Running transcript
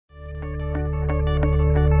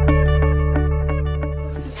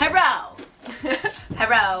Hello!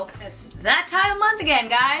 Hello. It's that time of month again,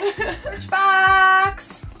 guys.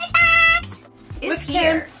 Birchbox! Birchbox! Is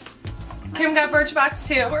here. Kim got Birchbox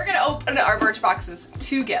too. We're gonna open our Birchboxes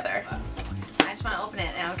together. I just want to open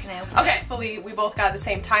it now. Can I open it? Okay, fully, we both got at the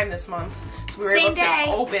same time this month. So we were Same able day.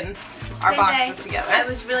 to open our boxes together. I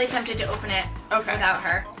was really tempted to open it without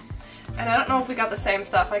her. And I don't know if we got the same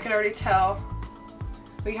stuff. I could already tell.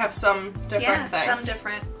 We have some different things. Some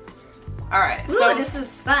different. Alright, Ooh, so this is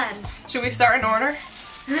fun. should we start in order?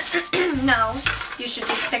 No, you should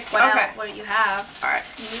just pick what you have. Alright.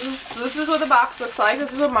 So this is what the box looks like.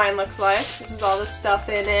 This is what mine looks like. This is all the stuff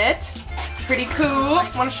in it. Pretty cool.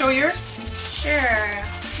 Want to show yours? Sure.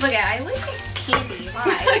 Look at, I always get candy.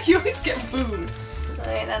 Why? You always get food.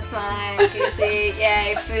 Wait, that's mine. Casey.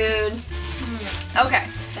 Yay, food. Okay.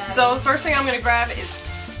 So the first thing I'm going to grab is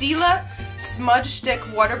Stila Smudge Stick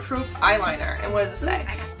Waterproof Eyeliner. And what does it say?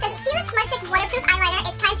 It says Stila Smudge Stick Waterproof Eyeliner.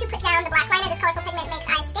 It's time to put down the black liner. This colorful pigment makes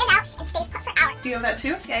eyes stand out and stays put for hours. Do you have that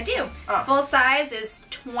too? Yeah, I do. Oh. Full size is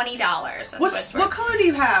 $20. That's What color do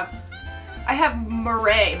you have? I have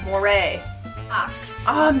Moray. Ah.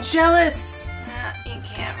 Oh, I'm jealous. You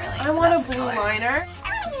can't really. I want That's a the blue color. liner. I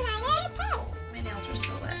want a blue liner. It's pretty. My nails are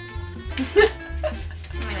still wet.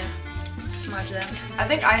 So I'm gonna smudge them. I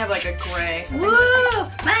think I have like a gray. Woo!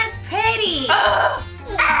 Mine's pretty! Ugh.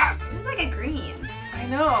 This is like a green. I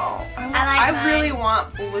know. I like really mine.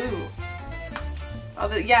 want blue.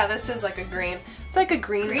 Oh, yeah, this is like a green. It's like a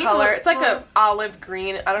green look color. It's like cool. a olive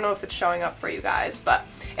green. I don't know if it's showing up for you guys, but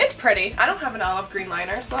it's pretty. I don't have an olive green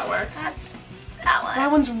liner, so that works. That's that one. That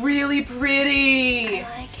one's really pretty. I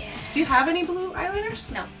like it. Do you have any blue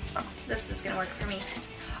eyeliners? No. So this is gonna work for me.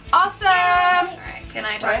 Awesome! Alright, can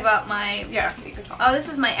I talk about my... Yeah, you can talk. Oh, this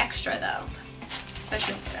is my extra though. So I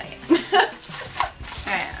shouldn't say that yet.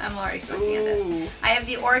 Alright, I'm already looking at this. I have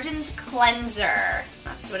the Origins Cleanser.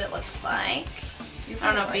 That's what it looks like. I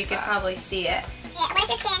don't know if you could probably see it. Yeah, what if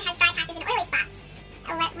your skin has dry patches and oily spots?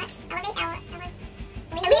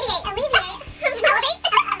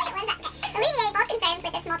 Alleviate both concerns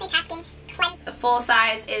with this multitasking cleanser. The full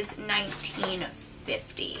size is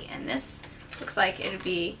 $19.50, and this looks like it'd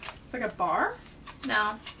be... It's like a bar?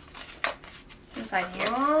 No. It's inside here.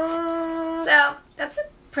 Oh. So, that's a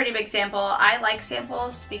pretty big sample. I like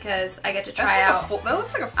samples because I get to try That's like out. that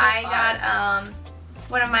looks like a full I size. got,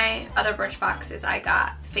 one of my other Birchboxes, I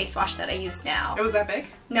got face wash that I use now. It was that big?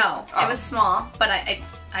 No, Oh. it was small, but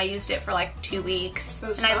I used it for like 2 weeks,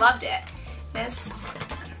 and I loved it. This, I don't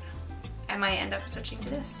know. I might end up switching to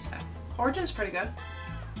this. So. Origin's pretty good.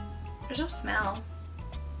 There's no smell.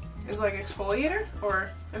 Is it like exfoliator, or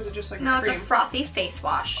is it just like No, cream? it's a frothy face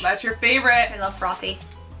wash. That's your favorite. I love frothy.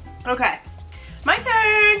 Okay, my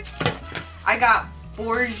turn. I got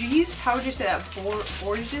Borges. How would you say that?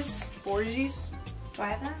 Borges? Borges? Do I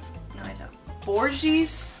have that? No, I don't.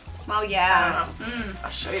 Borges? Well, yeah. I don't know. I'll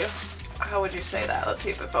show you. How would you say that? Let's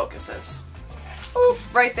see if it focuses. Ooh,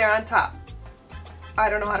 right there on top. I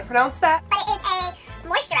don't know how to pronounce that. But it is a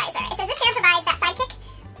moisturizer. It says this serum provides that sidekick.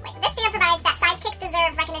 Wait, this serum provides that sidekick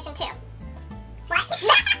deserve recognition too. What?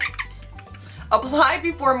 Apply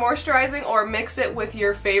before moisturizing or mix it with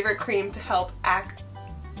your favorite cream to help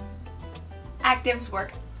Actives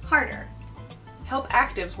work harder.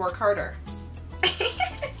 actives work harder.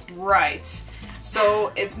 Right.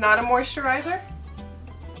 So it's not a moisturizer?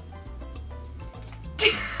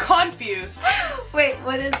 Confused. Wait,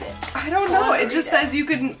 what is it? I don't know. It just says you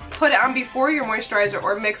can put it on before your moisturizer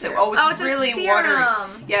or mix it. Oh, it's really a serum.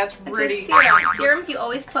 watery. Yeah, it's It's really. a serum. Serums you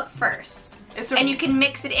always put first. And you can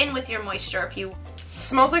mix it in with your moisture if you... It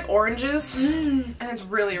smells like oranges, and it's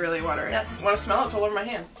really, really watery. That's- Want to smell it? It's all over my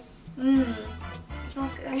hand. Mmm. It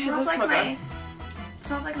smells good. It Yeah, it smells does like smell my... good. It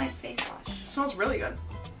smells like my face wash. It smells really good.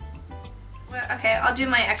 Well, okay, I'll do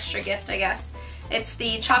my extra gift, I guess. It's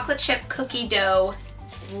the chocolate chip cookie dough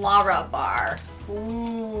Lara bar.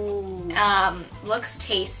 Ooh. Looks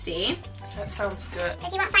tasty. That sounds good.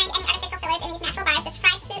 Because you won't find any artificial fillers in these natural bars, just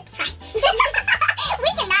fried food. We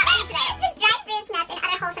cannot read today. Just dried fruits, nuts, and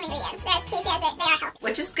other wholesome ingredients. They're as tasty as they are healthy.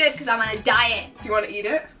 Which is good because I'm on a diet. Do you want to eat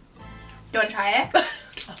it? You want to try it?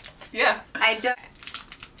 Yeah. I don't.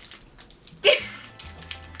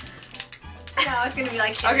 No, it's gonna be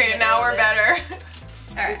like. Okay, now we're better.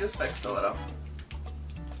 Alright. We just fixed a little.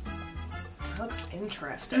 That looks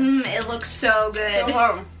interesting. It looks so good. Go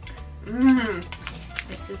home. Mmm.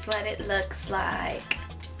 This is what it looks like.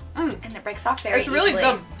 Mm. And it breaks off very It's really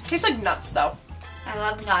easily. good. Tastes like nuts though. I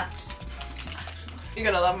love nuts. You're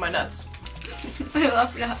gonna love my nuts. I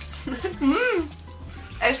love nuts.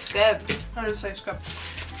 It's good. How does it taste good?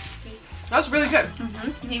 That was really good.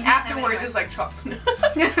 Afterwards, it's like chocolate.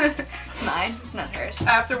 It's mine. It's not hers.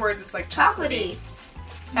 Afterwards, it's like chocolatey.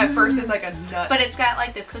 At first, it's like a nut. But it's got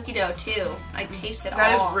like the cookie dough too. I taste it all.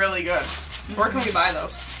 That is really good. Where can we buy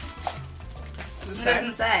those? It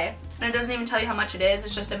doesn't say. And it doesn't even tell you how much it is.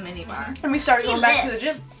 It's just a mini bar. And we started going back to the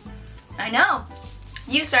gym. I know.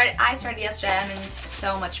 I started yesterday. I'm in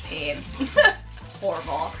so much pain.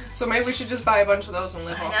 Horrible. So maybe we should just buy a bunch of those and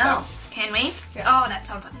live off them. I know. Can we? Yeah. Oh, that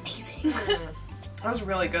sounds amazing. That was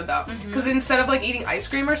really good though. Because instead of like eating ice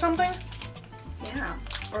cream or something, Yeah.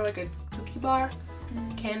 or like a cookie bar,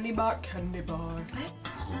 candy bar.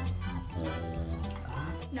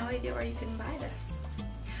 No idea where you can buy this.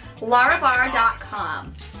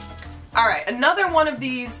 Larabar.com. All right, another one of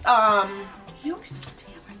these. You were supposed to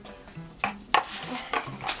get one too.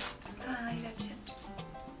 You got chips.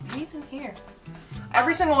 He's in here.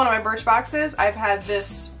 Every single one of my Birchboxes, I've had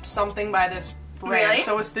this something by this brand. Really?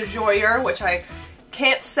 So it's the Joyeur, which I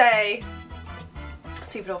can't say.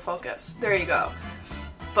 Let's see if it'll focus. There you go.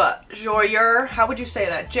 But Joyeur, how would you say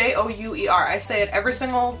that? J-O-U-E-R. I say it every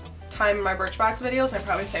single time in my Birchbox videos. I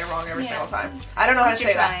probably say it wrong every single time. I don't know how to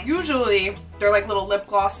say that. Usually, they're like little lip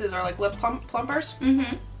glosses or like lip plumpers.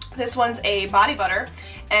 This one's a body butter,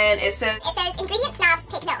 and it says ingredient snobs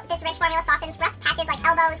take note. This rich formula softens rough patches like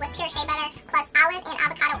elbows with pure shea butter plus olive and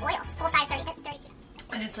avocado oils. Full size 32.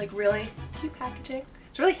 and it's like really cute packaging.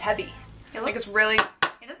 It's really heavy. It's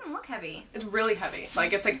doesn't look heavy. It's really heavy.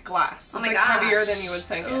 Like it's like glass. Oh it's my like gosh. heavier than you would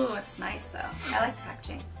think. Ooh, it's nice though. I like the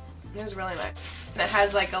packaging. It was really nice. And it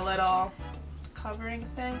has like a little covering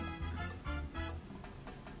thing.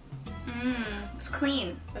 It's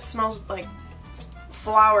clean. It smells like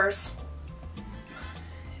flowers.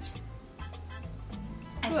 It's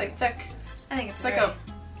really thick. I think it's like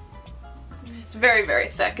it's very, very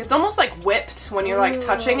thick. It's almost like whipped when you're like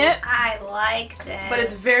touching it. I like this. But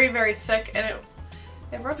it's very, very thick and it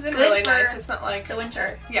rubs in really nice. It's not like the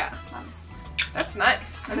winter months. That's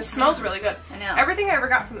nice. And it smells really good. I know. Everything I ever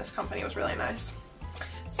got from this company was really nice.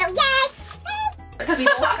 So yay! We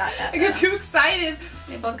both got that. I get too excited.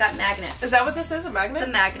 We both got magnets. Is that what this is? A magnet? It's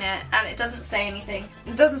a magnet, and it doesn't say anything.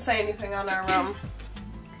 It doesn't say anything on our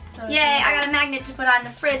Yay! I got a magnet to put on the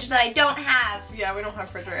fridge that I don't have. Yeah, we don't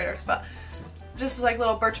have refrigerators, but just like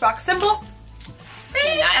little Birchbox symbol.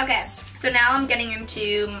 Nice. Okay, so now I'm getting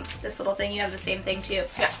into this little thing. You have the same thing too.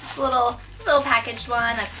 Yeah. It's a little packaged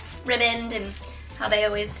one that's ribboned and how they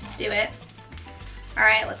always do it. All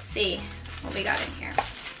right, let's see what we got in here.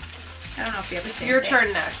 I don't know if you have the same Your thing.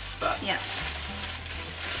 turn next, but Yeah.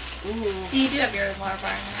 Ooh. So you do have your water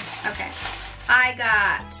bar in there. Okay. I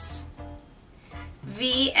got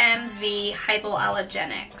VMV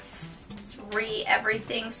Hypoallergenics. It's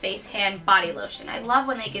Everything Face Hand Body Lotion. I love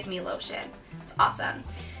when they give me lotion. It's awesome.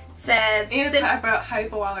 It says... And it's about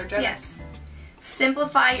hypoallergenic. Yes.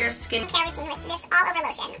 Simplify your skin Care routine with this all-over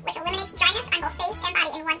lotion, which eliminates dryness on both face and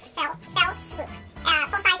body in one fell swoop.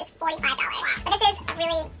 Full size is $45. But this is a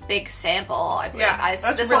really big sample. I believe. Yeah,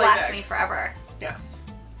 that's this really will last big. me forever. Yeah.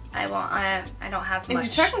 I don't have And much.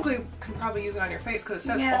 you technically can probably use it on your face because it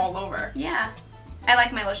says all over. Yeah. I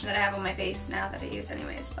like my lotion that I have on my face now that I use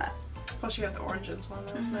anyways, but... Plus you have the oranges one.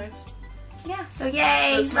 That was nice. Yeah, so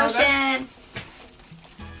yay, Does it smell lotion!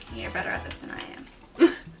 You're better at this than I am.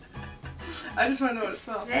 I just want to know what it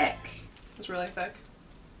smells. Thick. It's really thick.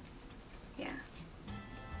 Yeah.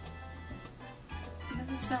 It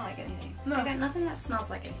doesn't smell like anything. No. I got nothing that smells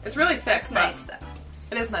like anything. It's really thick. It's but nice though.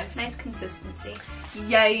 It is nice. It's nice consistency.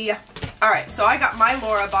 Yay. Alright, so I got my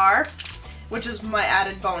Laura bar, which is my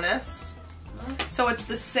added bonus. So it's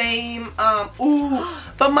the same,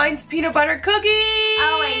 but mine's peanut butter cookie!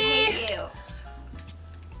 Oh, I hate you.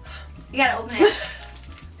 You gotta open it.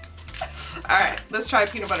 Alright, let's try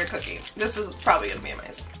peanut butter cookie. This is probably gonna be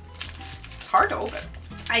amazing. It's hard to open.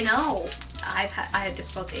 I know. I had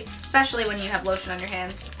difficulty, especially when you have lotion on your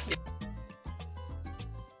hands.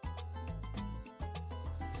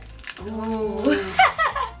 Ooh.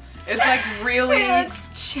 It's like really... It looks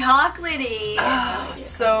chocolatey. Oh,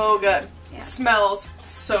 so good. Yeah. Smells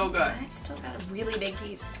so good. I still got a really big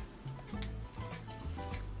piece.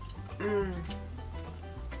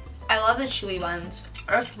 I love the chewy ones.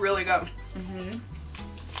 That's really good.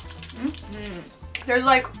 There's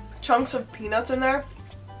like chunks of peanuts in there.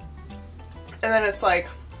 And then it's like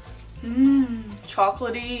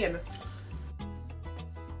chocolatey and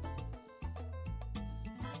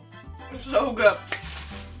so good.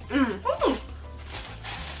 We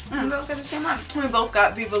both got the same one. We both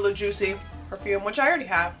got Viva La Juicy perfume, which I already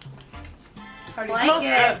have. Already Like smells it.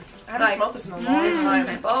 good. I haven't smelled this in a long time.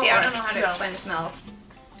 See, I don't know how to explain the smells.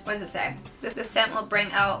 What does it say? This scent will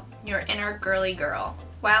bring out your inner girly girl.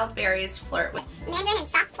 Wild berries flirt with mandarin and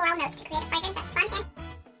soft floral notes to create a fragrance that's fun and...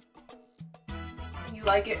 You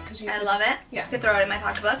like it because you... I love it. Yeah. I could throw it in my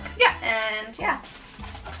pocketbook. Yeah. And yeah,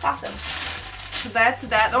 it's awesome. So that's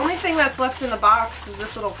that. The only thing that's left in the box is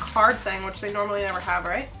this little card thing, which they normally never have,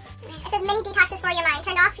 right? It says mini detoxes for your mind.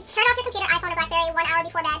 Turn off your computer, iPhone, or BlackBerry 1 hour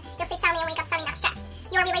before bed. You'll sleep soundly and wake up sounding not stressed.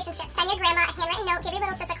 Your relationship. Send your grandma a handwritten note, give your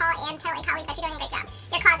little sis a call, and tell a colleague that you're doing a great job.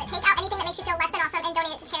 Your closet. Take out anything that makes you feel less than awesome and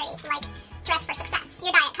donate it to charity, like Dress for Success.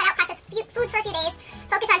 Your diet. Cut out processed foods for a few days.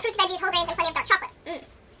 Focus on fruits, veggies, whole grains, and plenty of dark chocolate.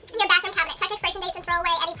 Your bathroom cabinet. Check expiration dates and throw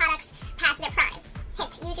away any products past their prime.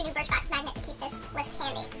 Hint, use your new Birchbox magnet to keep this list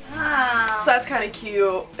handy. Wow. So that's kind of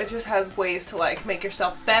cute. It just has ways to like make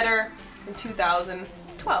yourself better in 2012.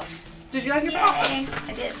 Did you like your process?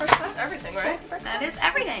 I did. That's everything, right? That is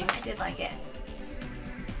everything. I did like it.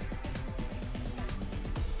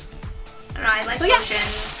 I don't know, I like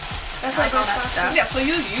potions. That's I like all that stuff. Yeah, so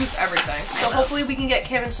you use everything. So will. hopefully we can get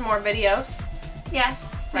Kim in some more videos.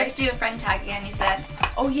 Yes. Right? Let's do a friend tag again, you said.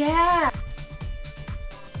 Oh yeah!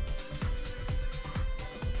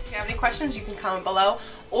 If you have any questions, you can comment below.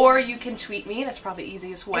 Or you can tweet me. That's probably the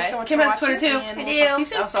easiest way. Thanks so much Kim for has Twitter watching, too. and we'll talk to you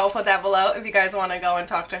soon. So I'll put that below if you guys want to go and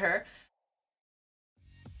talk to her.